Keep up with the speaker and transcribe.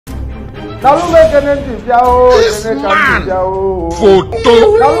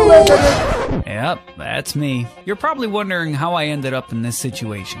Yep, that's me. You're probably wondering how I ended up in this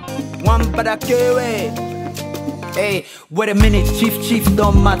situation. Hey, wait a minute, chief,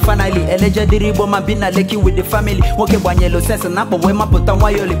 don't mad. Finally, allegedly, woman been a lucky with the family. Okay, one yellow sense and apple, where my put on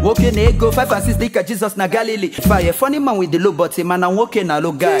wayoli. Walking, go 5 and 6 dick Jesus na Galilee. Fire, funny man with the low bottom, man, I'm walking a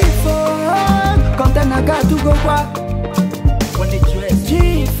low guy. Content I got to go qua. When the dress,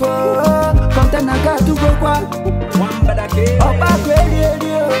 chief, content I got to go qua. One but I can't. Up back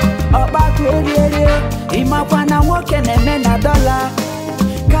radio. Imapana walking and men a dollar.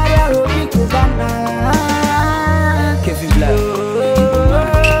 Carry a big Kubana. Kevinblak.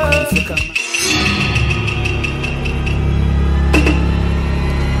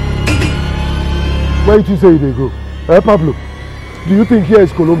 Where did you say they go? Pablo, do you think here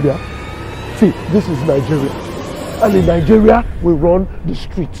is Colombia? See, this is Nigeria. And in Nigeria, we run the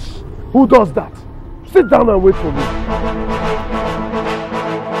streets. Who does that? Sit down and wait for me.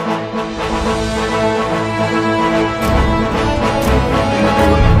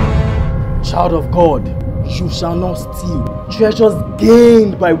 Child of God, you shall not steal. Treasures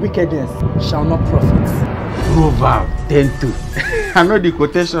gained by wickedness shall not profit. Proverb 10:2. I know the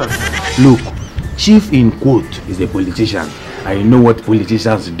quotation. Look, chief in quote is a politician. I know what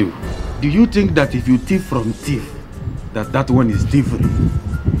politicians do. Do you think that if you thief from thief, that one is different?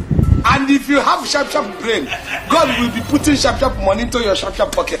 And if you have sharp brain, God will be putting sharp money into your sharp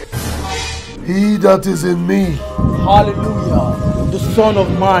pocket. He that is in me. Hallelujah. The Son of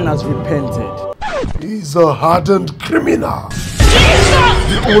Man has repented. He's a hardened criminal.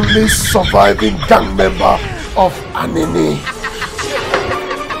 The only surviving gang member of Anini.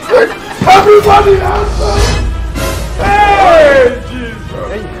 Everybody answer! Hey,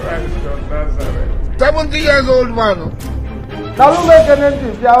 Jesus Christ of Nazareth. 70 years old man.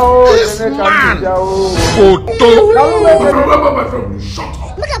 This man. Shut up.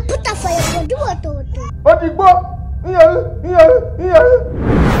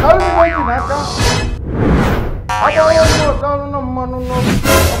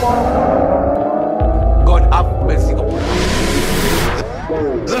 God have mercy upon us.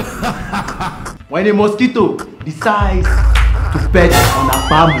 When a mosquito decides to perch on a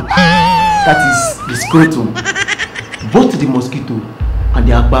palm, that is the scrotum, both the mosquito and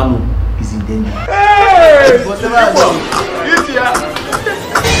the agbamu is in danger. Hey!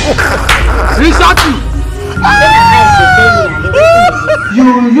 You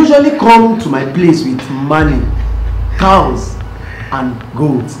usually come to my place with money, cows, and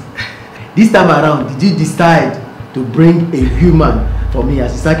goats. This time around, did you decide to bring a human for me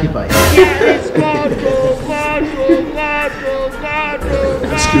as a sacrifice?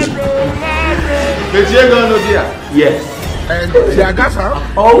 Excuse me. Yes. And Tiagasa?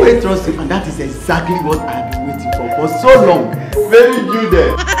 Always trust you, and that is exactly what I've been waiting for so long. Very good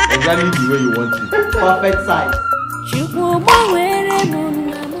there. Exactly the way you want it. Perfect size.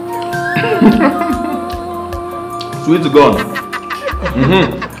 Sweet gone.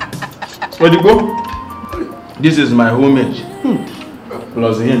 Where'd you go? This is my homage.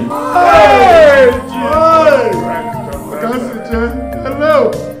 Plus him. Hey!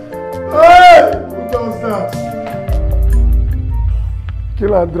 Hello! Hey! Who does that?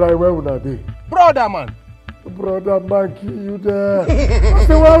 Kill and dry, where would I be? Brother man. Brother man, kill you there. I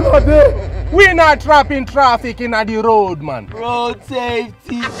say, where would I be? We not trapping traffic in the road, man. Road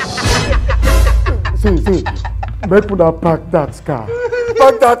safety. See, make una pack that car.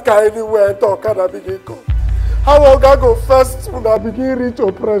 Pack that car anywhere, talk and begin come. How long I go first when I begin reach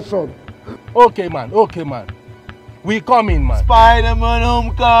oppression? Okay, man. We coming, man. Spider-Man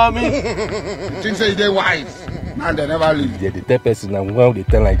homecoming. Things say they wise. And they never leave. They're the third person, and when they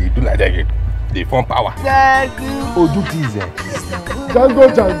tell like they do like that, they form power. Oh, do this. Django,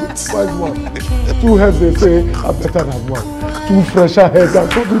 wise one. 2 heads they say are better than 1. 2 fresher heads are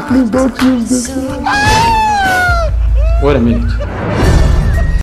coming. Please don't use this. Wait a minute.